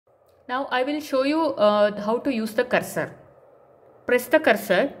Now I will show you how to use the cursor. Press the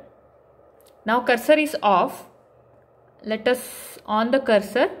cursor. Now cursor is off. Let us on the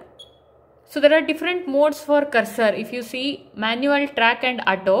cursor. So there are different modes for cursor. If you see manual, track and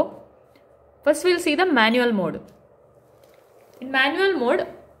auto. First we will see the manual mode. In manual mode,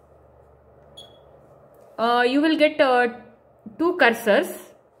 you will get two cursors,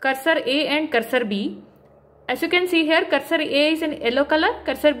 cursor A and cursor B. As you can see here, cursor A is in yellow color,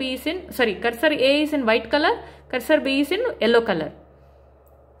 cursor A is in white color, cursor B is in yellow color.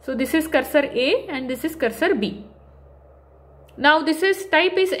 So this is cursor A and this is cursor B. Now this is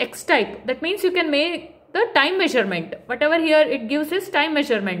type is X type. That means you can make the time measurement. Whatever here it gives is time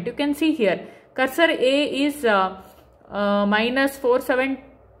measurement. You can see here cursor A is minus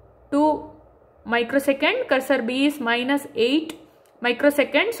 472 microsecond. Cursor B is minus 8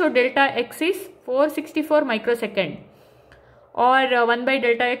 microsecond. So delta X is 464 microsecond, or 1 by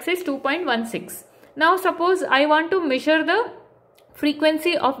delta X is 2.16. Now suppose I want to measure the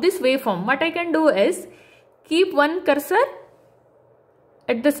frequency of this waveform. What I can do is keep one cursor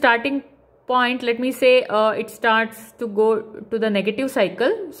at the starting point. Let me say it starts to go to the negative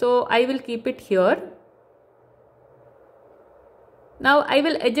cycle. So I will keep it here. Now I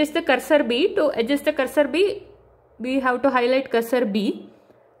will adjust the cursor B. To adjust the cursor B, we have to highlight cursor B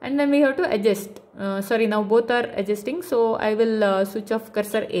and then we have to adjust. Now both are adjusting. So I will switch off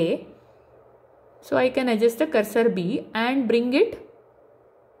cursor A. So I can adjust the cursor B and bring it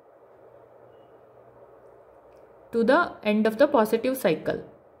to the end of the positive cycle.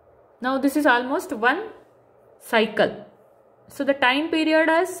 Now this is almost one cycle. So the time period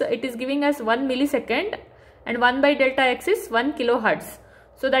it is giving us 1 millisecond and 1 by delta X is 1 kilohertz.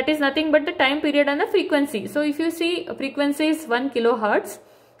 So that is nothing but the time period and the frequency. So if you see, frequency is 1 kilohertz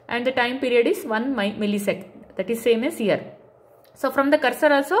and the time period is 1 millisecond. That is same as here. So from the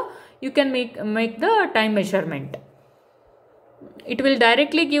cursor also you can make the time measurement. It will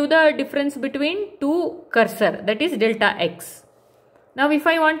directly give the difference between two cursor, that is delta X. Now if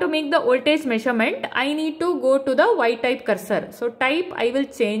I want to make the voltage measurement, I need to go to the Y type cursor. So type I will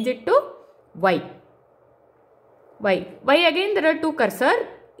change it to Y. Y again there are two cursor.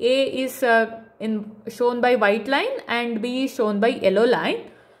 A is shown by white line and B is shown by yellow line.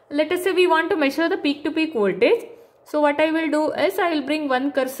 Let us say we want to measure the peak to peak voltage. So what I will do is I will bring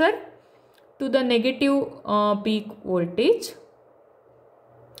one cursor to the negative peak voltage.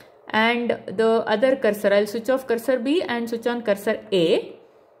 And the other cursor, I will switch off cursor B and switch on cursor A.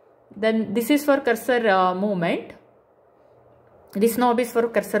 Then this is for cursor movement. This knob is for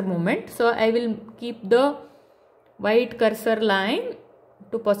cursor movement. So I will keep the white cursor line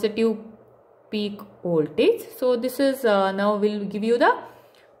to positive peak voltage. So this is now will give you the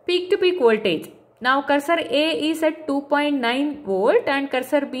peak to peak voltage. Now cursor A is at 2.9 volt and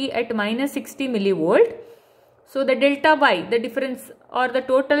cursor B at minus 60 millivolt. So the delta Y, the difference or the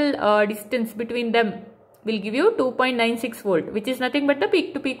total distance between them will give you 2.96 volt, which is nothing but the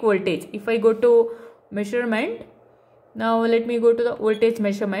peak to peak voltage. If I go to measurement, now let me go to the voltage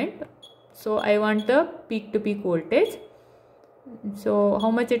measurement. So I want the peak to peak voltage. So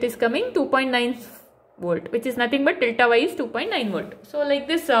how much it is coming? 2.9 volt, which is nothing but delta Y is 2.9 volt. So like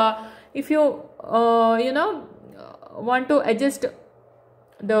this, if you want to adjust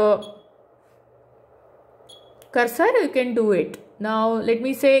the cursor, you can do it. Now let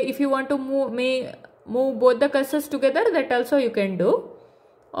me say if you want to move both the cursors together, that also you can do,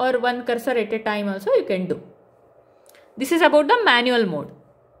 or one cursor at a time also you can do. This is about the manual mode.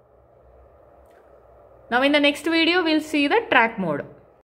 Now in the next video we will see the track mode.